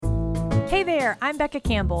Hey there, I'm Becca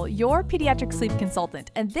Campbell, your pediatric sleep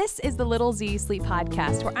consultant, and this is the Little Z Sleep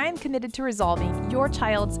Podcast, where I'm committed to resolving your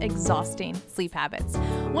child's exhausting sleep habits.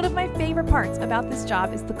 One of my favorite parts about this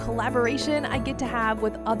job is the collaboration I get to have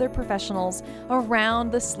with other professionals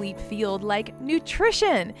around the sleep field, like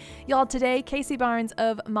nutrition. Y'all, today, Casey Barnes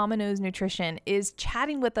of Mama Knows Nutrition is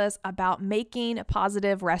chatting with us about making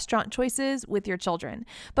positive restaurant choices with your children.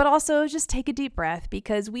 But also, just take a deep breath,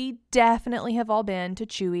 because we definitely have all been to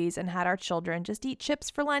Chuy's and had our children just eat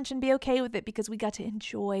chips for lunch and be okay with it because we got to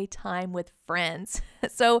enjoy time with friends.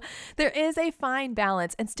 So there is a fine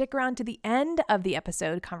balance, and stick around to the end of the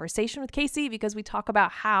episode conversation with Casey, because we talk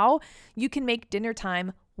about how you can make dinner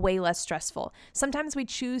time way less stressful. Sometimes we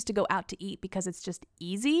choose to go out to eat because it's just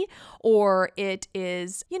easy, or it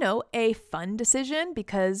is, a fun decision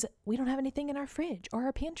because we don't have anything in our fridge or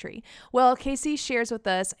our pantry. Well, Casey shares with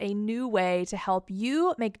us a new way to help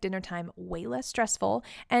you make dinner time way less stressful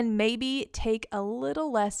and maybe take a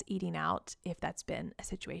little less eating out if that's been a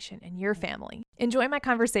situation in your family. Enjoy my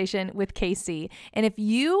conversation with Casey. And if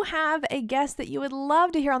you have a guest that you would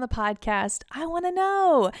love to hear on the podcast, I want to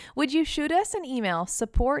know. Would you shoot us an email,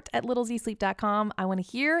 support@littlezsleep.com? I want to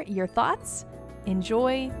hear your thoughts.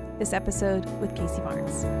 Enjoy this episode with Casey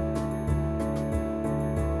Barnes.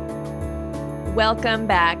 Welcome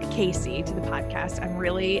back, Casey, to the podcast. I'm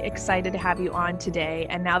really excited to have you on today.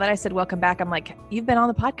 And now that I said welcome back, I'm like, you've been on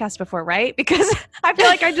the podcast before, right? Because I feel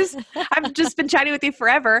like I've just been chatting with you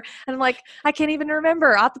forever. And I'm like, I can't even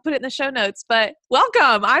remember. I'll have to put it in the show notes, but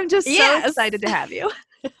welcome. I'm just so excited to have you.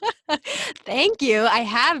 Thank you. I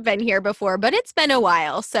have been here before, but it's been a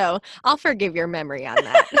while, so I'll forgive your memory on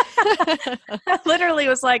that. I literally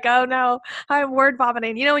was like, oh no, I'm word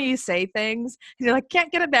vomiting. You know when you say things and you're like,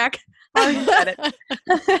 can't get it back. I already said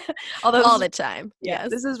it. Although all the time.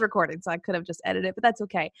 Yes. This is recorded, so I could have just edited it, but that's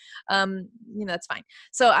okay. That's fine.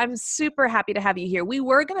 So I'm super happy to have you here. We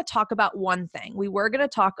were going to talk about one thing. We were going to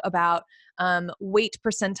talk about weight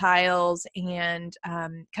percentiles and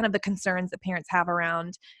kind of the concerns that parents have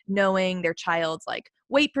around knowing their child's like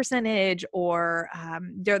weight percentage or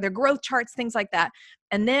their growth charts, things like that.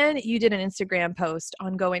 And then you did an Instagram post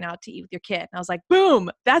on going out to eat with your kid. And I was like,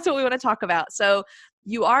 boom, that's what we want to talk about. So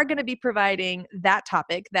you are going to be providing that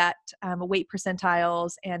topic, that weight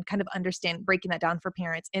percentiles, and kind of breaking that down for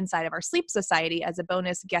parents inside of our Sleep Society as a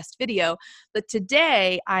bonus guest video. But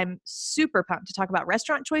today I'm super pumped to talk about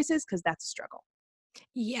restaurant choices, because that's a struggle.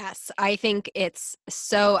 Yes, I think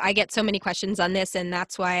I get so many questions on this, and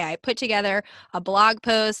that's why I put together a blog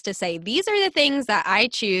post to say, these are the things that I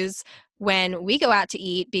choose when we go out to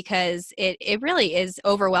eat, because it really is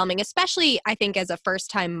overwhelming, especially I think as a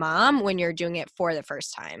first-time mom when you're doing it for the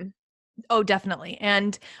first time. Oh, definitely.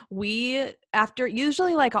 And usually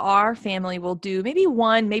like our family will do maybe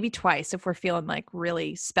one, maybe twice if we're feeling like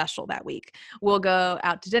really special that week. We'll go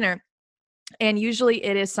out to dinner. And usually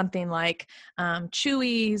it is something like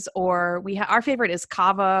Chuy's, or our favorite is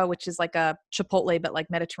Cava, which is like a Chipotle, but like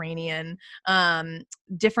Mediterranean.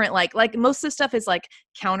 Different, like most of the stuff is like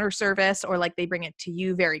counter service, or like they bring it to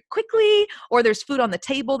you very quickly, or there's food on the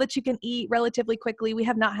table that you can eat relatively quickly. We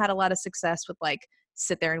have not had a lot of success with like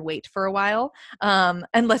sit there and wait for a while,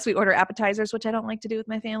 unless we order appetizers, which I don't like to do with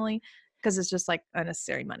my family, because it's just like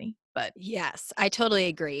unnecessary money. But yes, I totally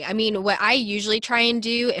agree. I mean, what I usually try and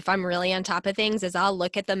do if I'm really on top of things is I'll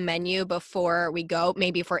look at the menu before we go,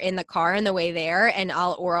 maybe if we're in the car on the way there, and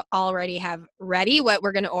I'll already have ready what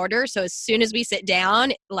we're going to order. So as soon as we sit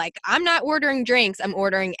down, like I'm not ordering drinks, I'm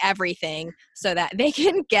ordering everything so that they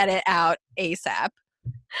can get it out ASAP.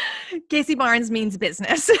 Casey Barnes means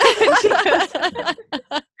business.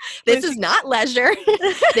 This is not leisure.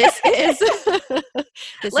 This is.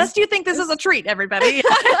 Lest you think this is a treat, everybody.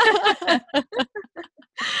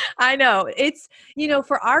 I know. It's,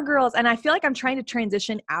 for our girls, and I feel like I'm trying to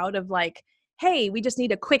transition out of like, hey, we just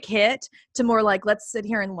need a quick hit, to more like, let's sit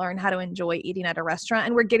here and learn how to enjoy eating at a restaurant.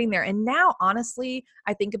 And we're getting there. And now, honestly,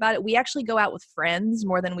 I think about it, we actually go out with friends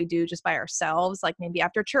more than we do just by ourselves, like maybe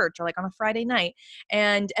after church or like on a Friday night.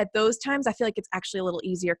 And at those times, I feel like it's actually a little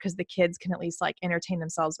easier because the kids can at least like entertain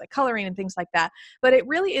themselves by coloring and things like that. But it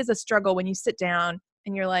really is a struggle when you sit down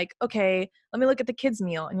and you're like, okay, let me look at the kids'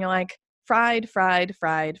 meal. And you're like, fried,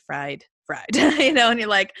 and you're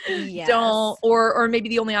like, yes. don't, or maybe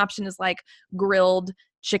the only option is like grilled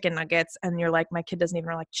chicken nuggets, and you're like, my kid doesn't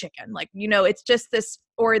even like chicken. Like, it's just this,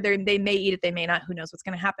 or they may eat it, they may not, who knows what's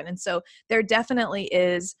going to happen. And so there definitely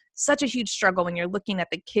is such a huge struggle when you're looking at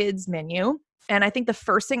the kids menu. And I think the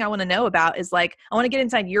first thing I want to know about is like, I want to get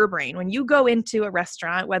inside your brain. When you go into a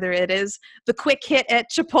restaurant, whether it is the quick hit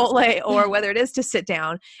at Chipotle or whether it is to sit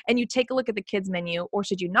down and you take a look at the kids menu, or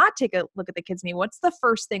should you not take a look at the kids menu, what's the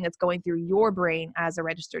first thing that's going through your brain as a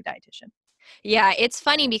registered dietitian? Yeah, it's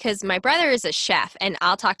funny because my brother is a chef, and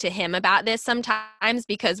I'll talk to him about this sometimes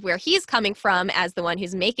because where he's coming from as the one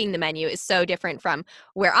who's making the menu is so different from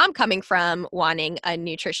where I'm coming from wanting a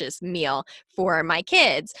nutritious meal for my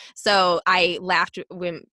kids. So I laughed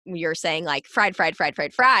when you're saying like fried,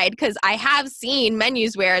 because I have seen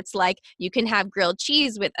menus where it's like you can have grilled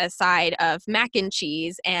cheese with a side of mac and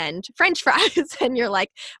cheese and French fries, and you're like,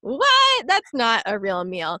 what? That's not a real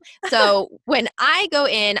meal. So when I go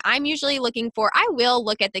in, I'm usually I will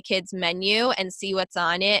look at the kids' menu and see what's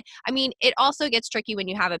on it. I mean, it also gets tricky when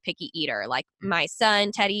you have a picky eater. Like my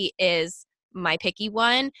son, Teddy, is my picky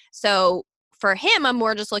one. So for him, I'm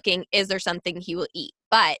more just looking, is there something he will eat?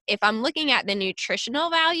 But if I'm looking at the nutritional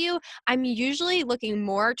value, I'm usually looking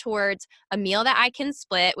more towards a meal that I can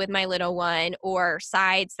split with my little one or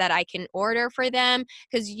sides that I can order for them,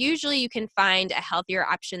 because usually you can find a healthier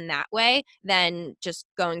option that way than just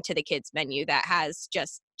going to the kids' menu that has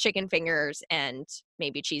just chicken fingers and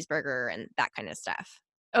maybe cheeseburger and that kind of stuff.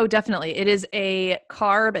 Oh, definitely. It is a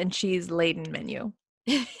carb and cheese laden menu,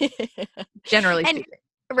 generally And speaking.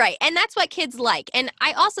 right. And that's what kids like. And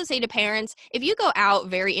I also say to parents, if you go out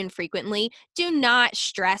very infrequently, do not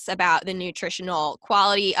stress about the nutritional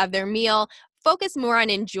quality of their meal. Focus more on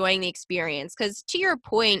enjoying the experience, because to your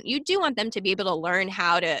point, you do want them to be able to learn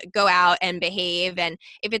how to go out and behave. And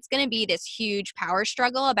if it's going to be this huge power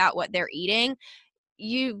struggle about what they're eating,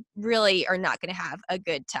 you really are not going to have a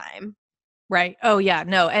good time. Right. Oh, yeah.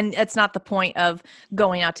 No. And it's not the point of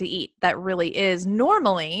going out to eat. That really is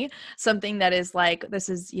normally something that is like, this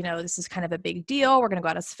is kind of a big deal. We're going to go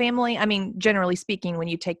out as family. I mean, generally speaking, when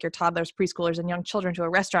you take your toddlers, preschoolers, and young children to a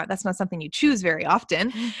restaurant, that's not something you choose very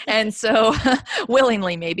often. And so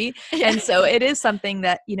willingly, maybe. And so it is something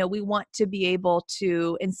that, we want to be able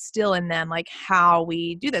to instill in them, like how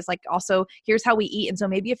we do this. Like also, here's how we eat. And so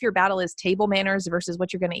maybe if your battle is table manners versus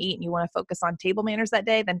what you're going to eat and you want to focus on table manners that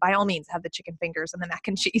day, then by all means have the chicken fingers and the mac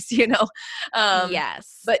and cheese,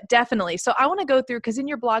 Yes. But definitely. So I want to go through, because in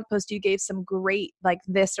your blog post, you gave some great like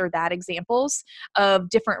this or that examples of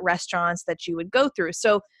different restaurants that you would go through.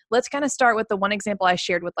 So let's kind of start with the one example I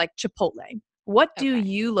shared with like Chipotle. What do Okay.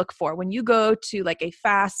 you look for when you go to like a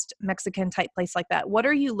fast Mexican type place like that? What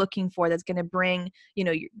are you looking for that's going to bring,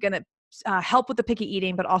 you're going to help with the picky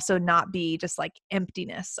eating, but also not be just like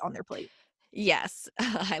emptiness on their plate? Yes,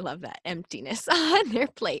 I love that emptiness on their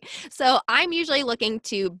plate. So I'm usually looking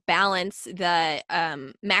to balance the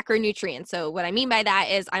macronutrients. So what I mean by that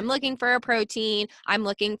is I'm looking for a protein, I'm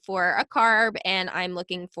looking for a carb, and I'm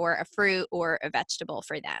looking for a fruit or a vegetable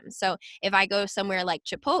for them. So if I go somewhere like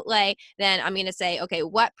Chipotle, then I'm going to say, okay,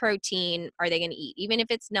 what protein are they going to eat? Even if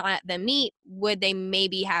it's not the meat, would they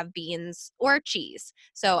maybe have beans or cheese?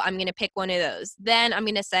 So I'm going to pick one of those. Then I'm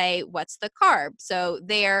going to say, what's the carb? So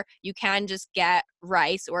there you can just get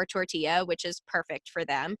rice or tortilla, which is perfect for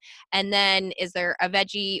them. And then is there a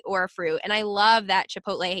veggie or a fruit? And I love that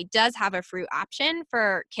Chipotle does have a fruit option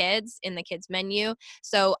for kids in the kids menu.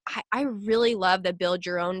 So I really love the build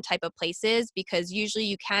your own type of places, because usually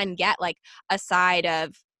you can get like a side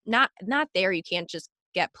of not there. You can't just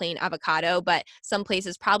get plain avocado, but some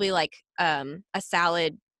places probably like a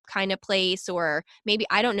salad kind of place, or maybe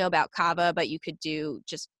I don't know about Cava, but you could do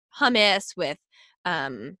just hummus with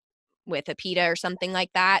a pita or something like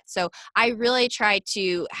that. So I really try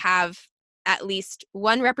to have at least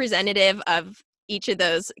one representative of each of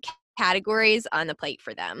those categories on the plate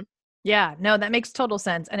for them. Yeah, no, that makes total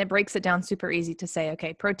sense. And it breaks it down super easy to say,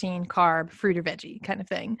 okay, protein, carb, fruit or veggie kind of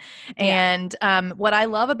thing. Yeah. And what I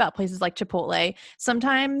love about places like Chipotle,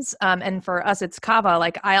 sometimes, and for us, it's Cava,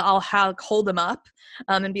 like hold them up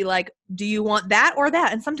and be like, do you want that or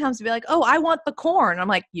that? And sometimes be like, oh, I want the corn. I'm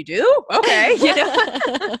like, you do? Okay.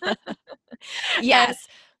 And Yes.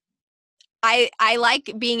 I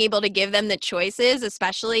like being able to give them the choices,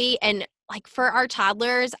 especially, and like for our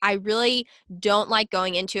toddlers, I really don't like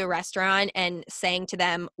going into a restaurant and saying to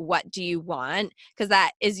them, what do you want? Because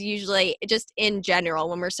that is usually just in general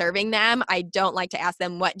when we're serving them. I don't like to ask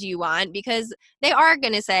them, what do you want? Because they are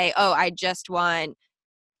going to say, oh, I just want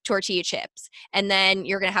tortilla chips. And then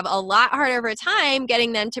you're going to have a lot harder of a time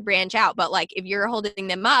getting them to branch out. But like if you're holding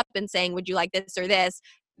them up and saying, would you like this or this?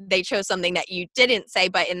 they chose something that you didn't say,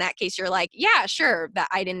 but in that case, you're like, yeah, sure, that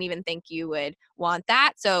I didn't even think you would want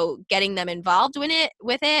that. So getting them involved with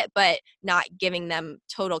it, but not giving them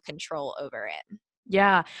total control over it.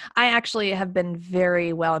 Yeah, I actually have been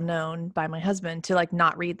very well known by my husband to like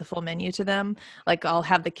not read the full menu to them. Like I'll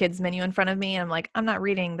have the kids menu in front of me and I'm like, I'm not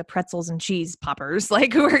reading the pretzels and cheese poppers.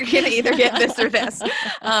 Like we're going to either get this or this.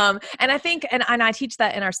 And I think, and I teach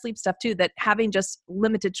that in our sleep stuff too, that having just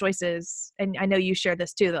limited choices, and I know you share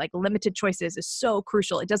this too, that like limited choices is so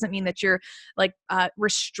crucial. It doesn't mean that you're like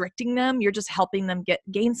restricting them. You're just helping them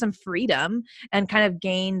gain some freedom and kind of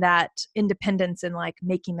gain that independence in like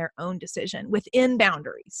making their own decision within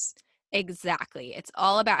boundaries. Exactly. It's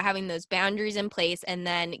all about having those boundaries in place and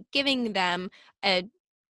then giving them a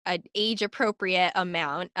an age appropriate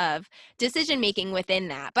amount of decision making within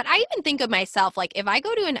that. But I even think of myself like if I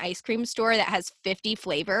go to an ice cream store that has 50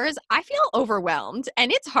 flavors, I feel overwhelmed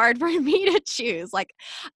and it's hard for me to choose. Like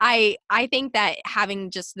I think that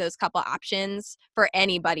having just those couple options for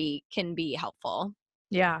anybody can be helpful.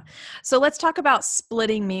 Yeah. So let's talk about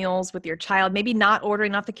splitting meals with your child, maybe not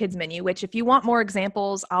ordering off the kids menu, which if you want more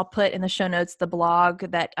examples, I'll put in the show notes the blog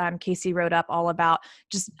that Casey wrote up all about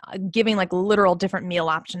just giving like literal different meal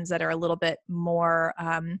options that are a little bit more,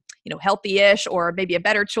 healthy-ish or maybe a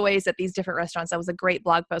better choice at these different restaurants. That was a great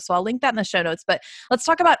blog post. So I'll link that in the show notes, but let's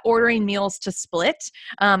talk about ordering meals to split.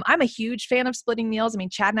 I'm a huge fan of splitting meals. I mean,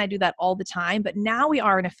 Chad and I do that all the time, but now we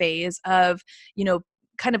are in a phase of,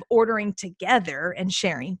 kind of ordering together and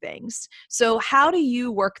sharing things. So how do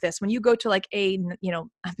you work this when you go to like I'm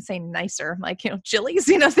saying nicer, like, Chili's,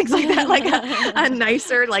 things like that, like a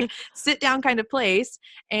nicer, like sit down kind of place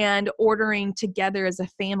and ordering together as a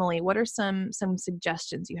family? What are some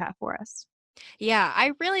suggestions you have for us? Yeah,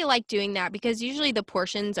 I really like doing that because usually the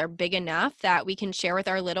portions are big enough that we can share with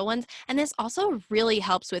our little ones. And this also really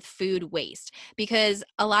helps with food waste because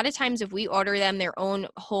a lot of times if we order them their own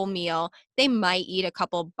whole meal, they might eat a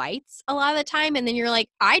couple bites a lot of the time. And then you're like,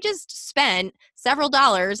 I just spent several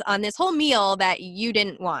dollars on this whole meal that you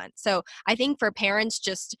didn't want. So I think for parents,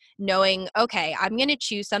 just knowing, okay, I'm going to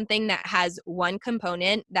choose something that has one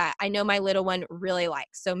component that I know my little one really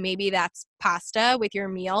likes. So maybe that's pasta with your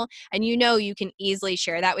meal, and you can easily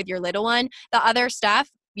share that with your little one. The other stuff,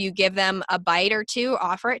 you give them a bite or two,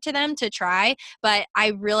 offer it to them to try. But I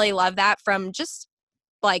really love that from just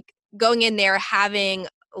like going in there, having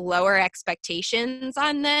lower expectations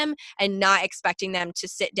on them and not expecting them to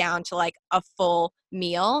sit down to like a full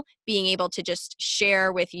meal, being able to just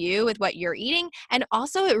share with you with what you're eating. And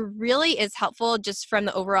also it really is helpful just from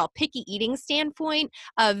the overall picky eating standpoint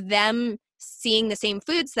of them seeing the same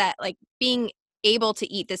foods, that like being able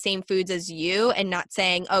to eat the same foods as you and not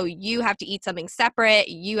saying, oh, you have to eat something separate,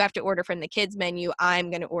 you have to order from the kids menu, I'm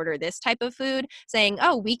going to order this type of food, saying,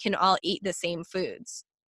 oh, we can all eat the same foods.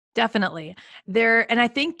 Definitely. And I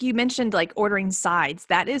think you mentioned like ordering sides.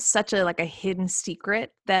 That is such a like a hidden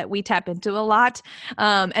secret that we tap into a lot.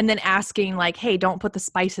 And then asking like, hey, don't put the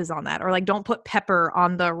spices on that, or like don't put pepper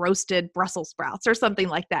on the roasted Brussels sprouts or something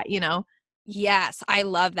like that. Yes, I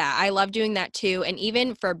love that. I love doing that too. And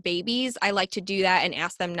even for babies, I like to do that and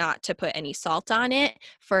ask them not to put any salt on it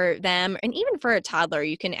for them. And even for a toddler,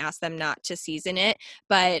 you can ask them not to season it.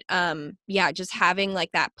 But yeah, just having like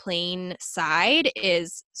that plain side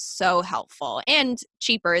is so helpful and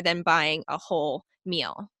cheaper than buying a whole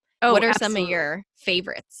meal. Oh, What are some of absolutely. your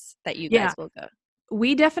favorites that you Yeah. guys will go?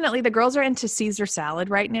 The girls are into Caesar salad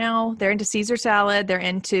right now. They're into Caesar salad. They're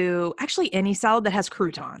into actually any salad that has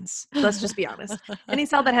croutons. Let's just be honest. Any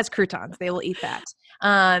salad that has croutons, they will eat that.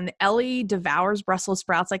 Ellie devours Brussels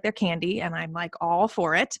sprouts like they're candy, and I'm like all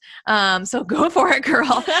for it. So go for it,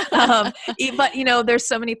 girl. But there's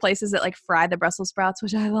so many places that like fry the Brussels sprouts,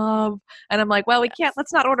 which I love. And I'm like, well, we can't,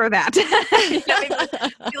 let's not order that.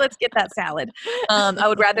 Maybe let's get that salad. I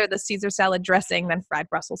would rather the Caesar salad dressing than fried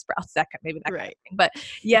Brussels sprouts. Maybe that kind of thing. But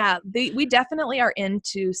yeah, we definitely are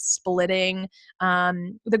into splitting.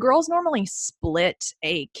 The girls normally split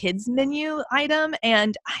a kids menu item,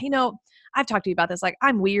 and I've talked to you about this. Like,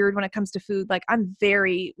 I'm weird when it comes to food. Like, I'm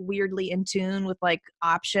very weirdly in tune with like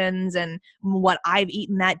options and what I've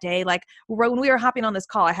eaten that day. Like, when we were hopping on this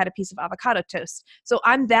call, I had a piece of avocado toast. So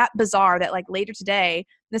I'm that bizarre that like later today,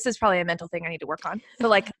 this is probably a mental thing I need to work on. But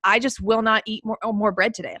like, I just will not eat more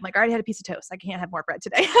bread today. I'm like, I already had a piece of toast. I can't have more bread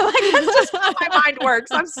today. Like, that's just how my mind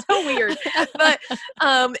works. I'm so weird. But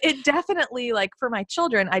it definitely, like, for my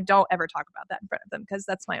children, I don't ever talk about that in front of them because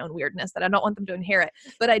that's my own weirdness that I don't want them to inherit.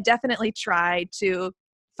 But I definitely try to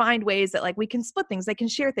find ways that like we can split things, they can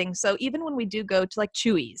share things. So even when we do go to like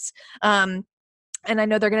Chewy's, and I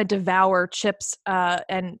know they're going to devour chips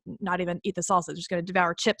and not even eat the salsa. They're just going to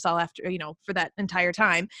devour chips all after, for that entire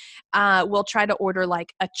time. We'll try to order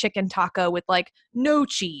like a chicken taco with like no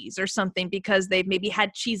cheese or something because they've maybe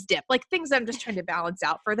had cheese dip, like things that I'm just trying to balance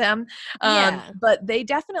out for them. Yeah. But they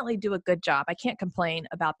definitely do a good job. I can't complain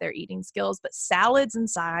about their eating skills, but salads and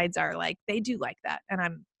sides are like, they do like that. And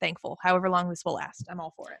I'm thankful. However long this will last, I'm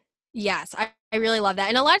all for it. Yes, I really love that.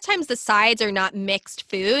 And a lot of times the sides are not mixed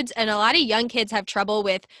foods, and a lot of young kids have trouble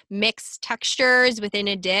with mixed textures within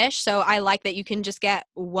a dish. So I like that you can just get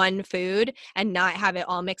one food and not have it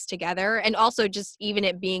all mixed together. And also just even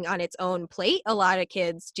it being on its own plate, a lot of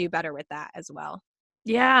kids do better with that as well.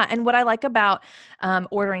 Yeah, and what I like about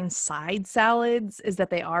ordering side salads is that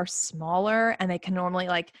they are smaller and they can normally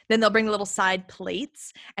then they'll bring the little side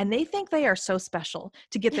plates and they think they are so special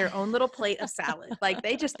to get their own little plate of salad. Like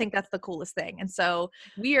they just think that's the coolest thing. And so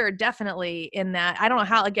we are definitely in that. I don't know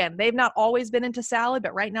how, again, they've not always been into salad,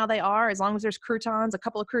 but right now they are. As long as there's croutons, a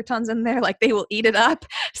couple of croutons in there, like they will eat it up.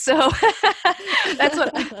 So that's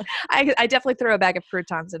what I definitely throw a bag of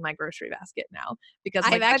croutons in my grocery basket now because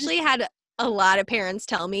I've actually had a lot of parents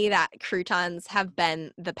tell me that croutons have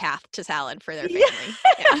been the path to salad for their family.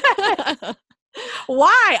 Yeah.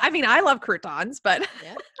 Why? I mean, I love croutons, but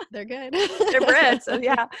yeah, they're good. they're bread. So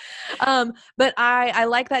yeah. But I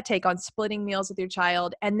like that take on splitting meals with your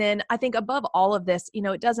child. And then I think above all of this,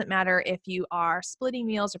 it doesn't matter if you are splitting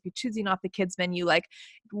meals or if you're choosing off the kids menu, like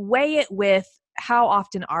weigh it with how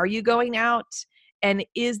often are you going out? And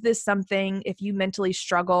is this something, if you mentally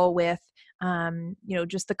struggle with,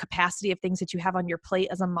 just the capacity of things that you have on your plate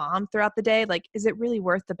as a mom throughout the day, like, is it really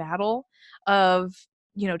worth the battle of,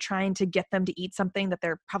 trying to get them to eat something that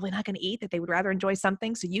they're probably not going to eat, that they would rather enjoy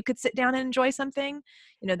something so you could sit down and enjoy something?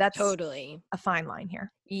 That's Totally. a fine line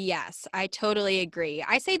here. Yes, I totally agree.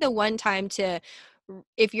 I say the one time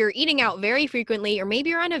if you're eating out very frequently, or maybe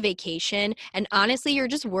you're on a vacation and honestly, you're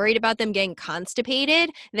just worried about them getting constipated,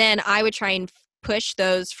 then I would try and push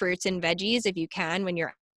those fruits and veggies if you can when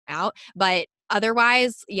you're out. But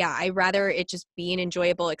otherwise, yeah, I'd rather it just be an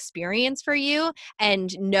enjoyable experience for you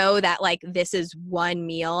and know that like this is one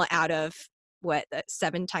meal out of what,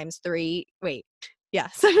 7 times 3. Wait, yeah,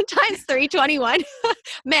 7 times 3, 21.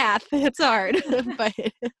 Math, it's hard, but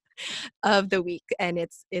of the week, and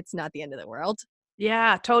it's not the end of the world.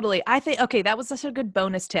 Yeah, totally. I think, okay, that was such a good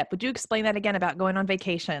bonus tip. Would you explain that again about going on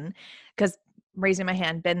vacation? Because raising my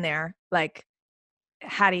hand, been there, like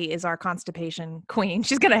Hattie is our constipation queen.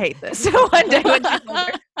 She's going to hate this one day when she's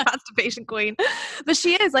older, constipation queen. But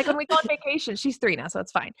she is, like when we go on vacation, she's 3 now, so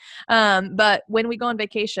it's fine. But when we go on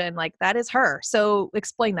vacation, like that is her. So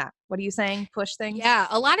explain that. What are you saying? Push things? Yeah,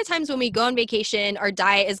 a lot of times when we go on vacation, our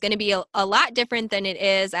diet is going to be a lot different than it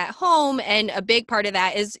is at home. And a big part of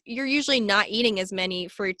that is you're usually not eating as many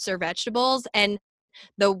fruits or vegetables. And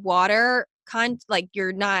the water like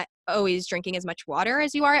you're not always drinking as much water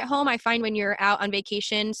as you are at home, I find, when you're out on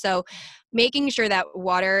vacation. So making sure that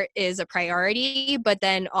water is a priority, but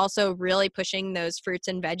then also really pushing those fruits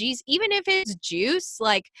and veggies, even if it's juice,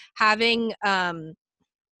 like having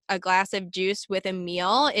a glass of juice with a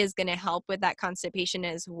meal is going to help with that constipation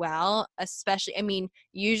as well. Especially, I mean,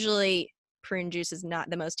 usually prune juice is not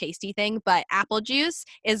the most tasty thing, but apple juice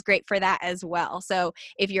is great for that as well. So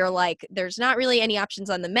if you're like, there's not really any options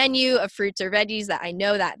on the menu of fruits or veggies that I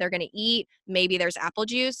know that they're going to eat, maybe there's apple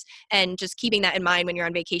juice. And just keeping that in mind when you're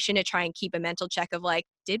on vacation to try and keep a mental check of like,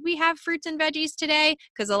 did we have fruits and veggies today?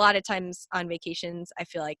 Because a lot of times on vacations, I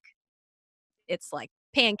feel like it's like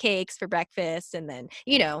pancakes for breakfast and then,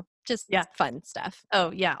 just fun stuff. Oh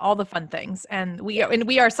yeah. All the fun things. And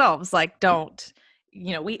we ourselves like don't,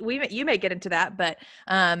 you may get into that, but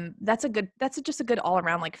that's just a good all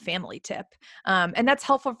around like family tip. And that's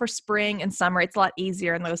helpful for spring and summer. It's a lot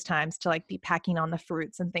easier in those times to like be packing on the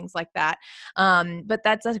fruits and things like that. But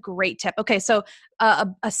that's a great tip. Okay. So a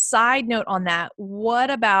side note on that, what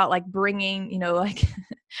about like bringing, like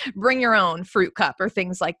bring your own fruit cup or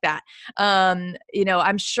things like that?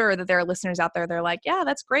 I'm sure that there are listeners out there. They're like, yeah,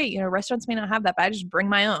 that's great. Restaurants may not have that, but I just bring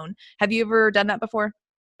my own. Have you ever done that before?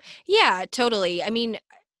 Yeah, totally. I mean,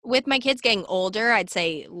 with my kids getting older, I'd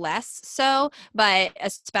say less so, but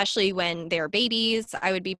especially when they're babies,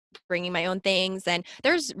 I would be bringing my own things. And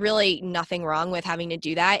there's really nothing wrong with having to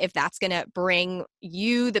do that if that's going to bring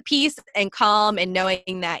you the peace and calm and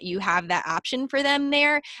knowing that you have that option for them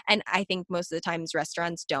there. And I think most of the times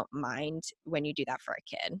restaurants don't mind when you do that for a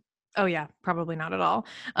kid. Oh yeah, probably not at all.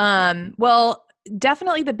 Well,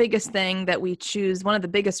 definitely the biggest thing that we choose, one of the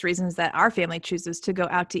biggest reasons that our family chooses to go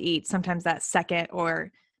out to eat, sometimes that second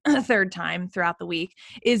or a third time throughout the week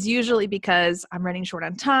is usually because I'm running short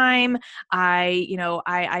on time.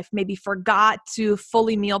 I've maybe forgot to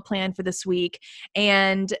fully meal plan for this week.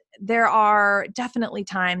 And there are definitely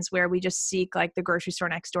times where we just seek like the grocery store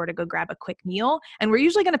next door to go grab a quick meal. And we're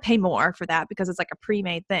usually going to pay more for that because it's like a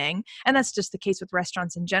pre-made thing. And that's just the case with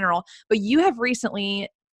restaurants in general. But you have recently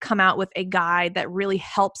come out with a guide that really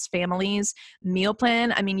helps families meal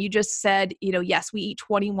plan. I mean, you just said, yes, we eat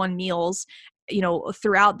 21 meals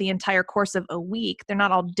throughout the entire course of a week. They're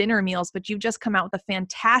not all dinner meals, but you've just come out with a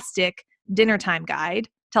fantastic dinner time guide.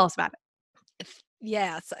 Tell us about it.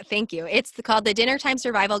 Yes, thank you. It's called the Dinner Time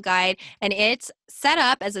Survival Guide, and it's set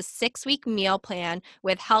up as a 6-week meal plan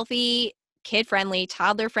with healthy, kid-friendly,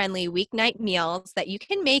 toddler-friendly weeknight meals that you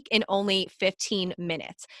can make in only 15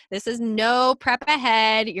 minutes. This is no prep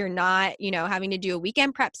ahead. You're not, having to do a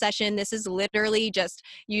weekend prep session. This is literally just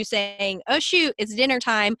you saying, oh, shoot, it's dinner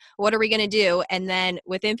time. What are we going to do? And then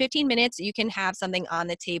within 15 minutes, you can have something on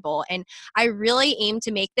the table. And I really aim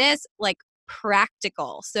to make this like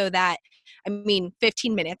practical so that 15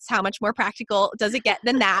 minutes, how much more practical does it get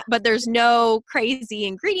than that? But there's no crazy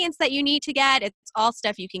ingredients that you need to get. It's all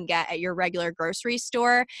stuff you can get at your regular grocery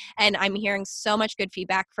store. And I'm hearing so much good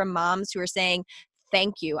feedback from moms who are saying,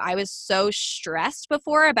 thank you. I was so stressed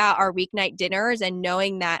before about our weeknight dinners and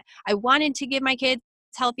knowing that I wanted to give my kids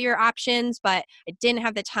healthier options, but I didn't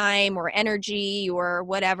have the time or energy or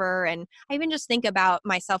whatever. And I even just think about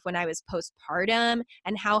myself when I was postpartum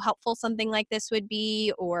and how helpful something like this would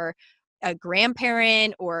be, or a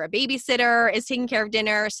grandparent or a babysitter is taking care of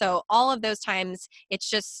dinner. So all of those times, it's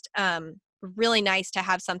just really nice to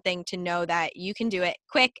have something to know that you can do it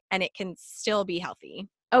quick and it can still be healthy.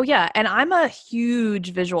 Oh yeah. And I'm a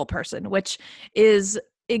huge visual person, which is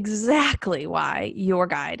exactly why your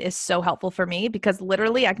guide is so helpful for me, because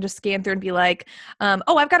literally I can just scan through and be like,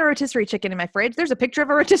 oh, I've got a rotisserie chicken in my fridge. There's a picture of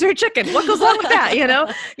a rotisserie chicken. What goes along with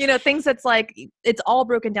that? Things that's like, it's all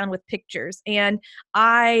broken down with pictures. And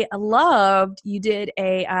I loved, you did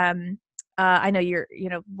a, I know you're,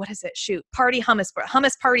 what is it? Shoot, hummus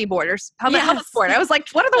party borders, hummus board. I was like,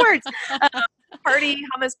 what are the words? Party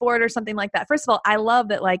hummus board or something like that. First of all, I love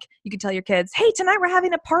that, like, you could tell your kids, hey, tonight we're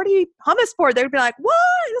having a party hummus board. They'd be like, what?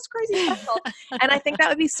 That's crazy special. And I think that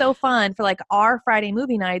would be so fun for like our Friday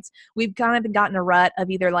movie nights. We've kind of gotten a rut of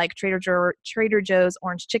either like Trader Joe's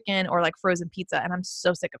orange chicken or like frozen pizza. And I'm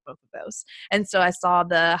so sick of both of those. And so I saw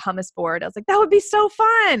the hummus board. I was like, that would be so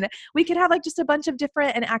fun. We could have like just a bunch of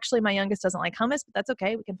different, and actually my youngest doesn't like hummus, but that's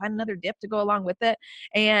okay. We can find another dip to go along with it.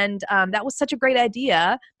 And that was such a great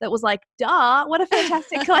idea. That was like, duh. What a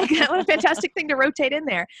fantastic thing to rotate in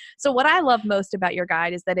there. So what I love most about your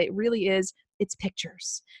guide is that it really is, it's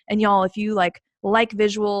pictures. And y'all, if you like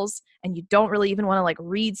visuals and you don't really even want to like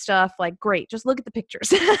read stuff, like great, just look at the pictures.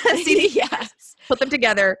 Yes. Put them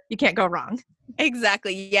together. You can't go wrong.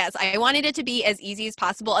 Exactly. Yes. I wanted it to be as easy as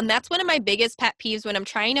possible. And that's one of my biggest pet peeves when I'm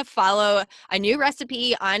trying to follow a new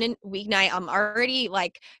recipe on a weeknight. I'm already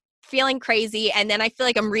like feeling crazy. And then I feel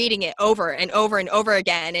like I'm reading it over and over and over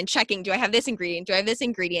again and checking, do I have this ingredient? Do I have this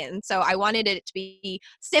ingredient? And so I wanted it to be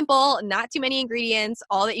simple, not too many ingredients,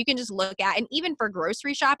 all that you can just look at. And even for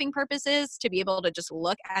grocery shopping purposes, to be able to just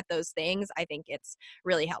look at those things, I think it's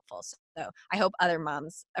really helpful. So I hope other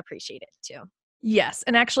moms appreciate it too. Yes.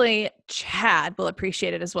 And actually Chad will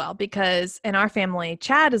appreciate it as well, because in our family,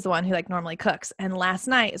 Chad is the one who like normally cooks. And last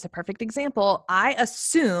night is a perfect example. I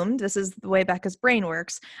assumed, this is the way Becca's brain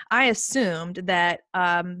works, I assumed that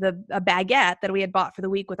a baguette that we had bought for the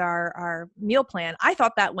week with our meal plan, I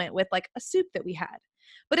thought that went with like a soup that we had.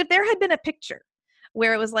 But if there had been a picture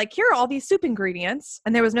where it was like, here are all these soup ingredients,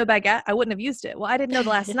 and there was no baguette, I wouldn't have used it. Well, I didn't know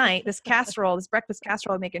last night, this breakfast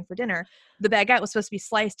casserole I'm making for dinner, the baguette was supposed to be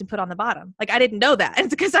sliced and put on the bottom. Like, I didn't know that. And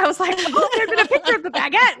it's because I was like, oh, there's been a picture of the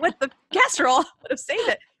baguette with the casserole. I would have saved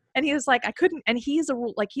it. And he was like, I couldn't. And he's a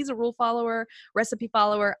rule follower, recipe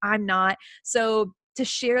follower. I'm not. So to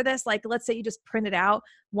share this, like, let's say you just printed out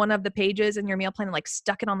one of the pages in your meal plan and like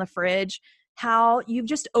stuck it on the fridge, how you've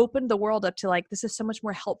just opened the world up to like, this is so much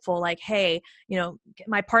more helpful. Like, hey,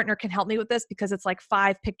 my partner can help me with this because it's like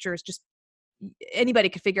 5 pictures, just anybody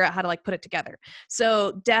could figure out how to like put it together.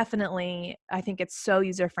 So definitely, I think it's so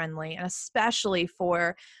user-friendly, and especially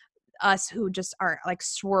for us who just are like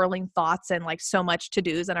swirling thoughts and like so much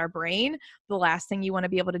to-dos in our brain. The last thing you want to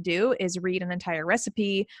be able to do is read an entire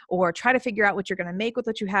recipe or try to figure out what you're going to make with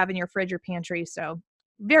what you have in your fridge or pantry. So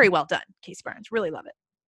very well done, Casey Barnes. Really love it.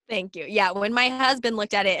 Thank you. Yeah, when my husband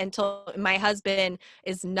looked at it and told, my husband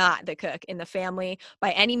is not the cook in the family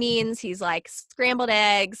by any means. He's like scrambled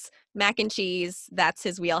eggs, mac and cheese. That's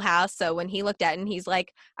his wheelhouse. So when he looked at it and he's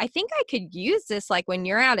like, I think I could use this like when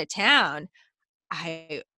you're out of town.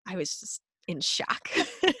 I I was just in shock.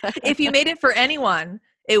 If you made it for anyone,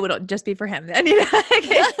 it would just be for him then.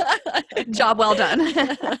 Job well done.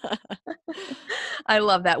 I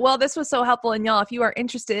love that. Well, this was so helpful. And y'all, if you are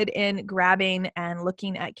interested in grabbing and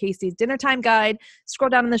looking at Casey's dinner time guide, scroll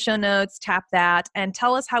down in the show notes, tap that, and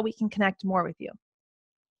tell us how we can connect more with you.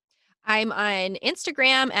 I'm on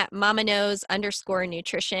Instagram at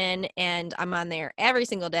mamaknows_nutrition, and I'm on there every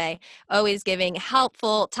single day, always giving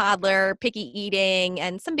helpful toddler, picky eating,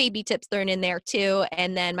 and some baby tips thrown in there too.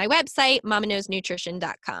 And then my website,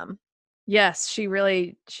 mamaknowsnutrition.com. Yes,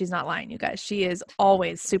 she's not lying, you guys. She is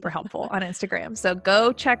always super helpful on Instagram. So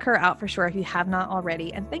go check her out for sure if you have not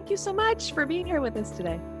already. And thank you so much for being here with us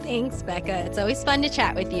today. Thanks, Becca. It's always fun to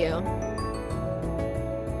chat with you.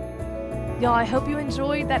 Y'all, I hope you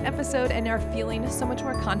enjoyed that episode and are feeling so much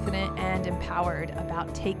more confident and empowered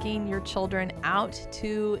about taking your children out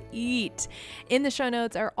to eat. In the show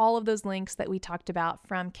notes are all of those links that we talked about,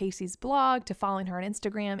 from Casey's blog to following her on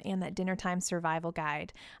Instagram and that dinner time survival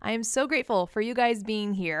guide. I am so grateful for you guys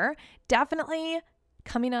being here. Definitely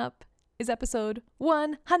coming up is episode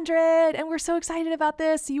 100, and we're so excited about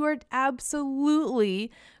this. You are absolutely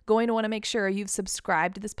going to want to make sure you've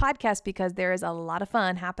subscribed to this podcast, because there is a lot of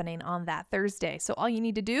fun happening on that Thursday. So all you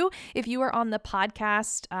need to do, if you are on the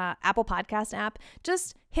podcast, Apple Podcast app,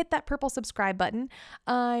 just hit that purple subscribe button.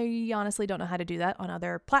 I honestly don't know how to do that on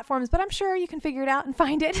other platforms, but I'm sure you can figure it out and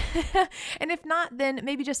find it. And if not, then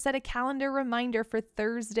maybe just set a calendar reminder for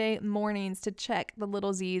Thursday mornings to check the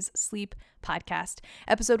Little Z's Sleep podcast.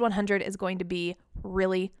 Episode 100 is going to be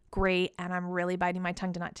really great, and I'm really biting my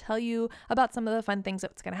tongue to not tell you about some of the fun things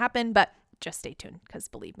that's going to happen, but just stay tuned, because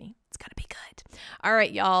believe me, it's going to be good. All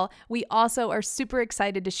right, y'all. We also are super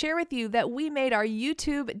excited to share with you that we made our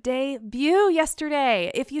YouTube debut yesterday.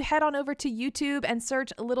 If you head on over to YouTube and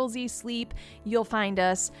search Little Z Sleep, you'll find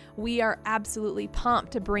us. We are absolutely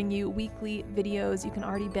pumped to bring you weekly videos. You can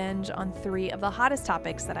already binge on 3 of the hottest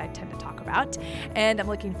topics that I tend to talk about. And I'm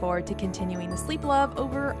looking forward to continuing the sleep love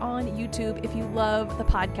over on YouTube. If you love the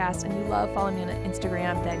podcast and you love following me on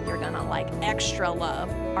Instagram, then you're going to extra love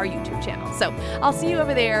our YouTube channel. So I'll see you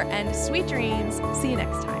over there, and sweet dreams. See you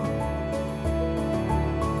next time.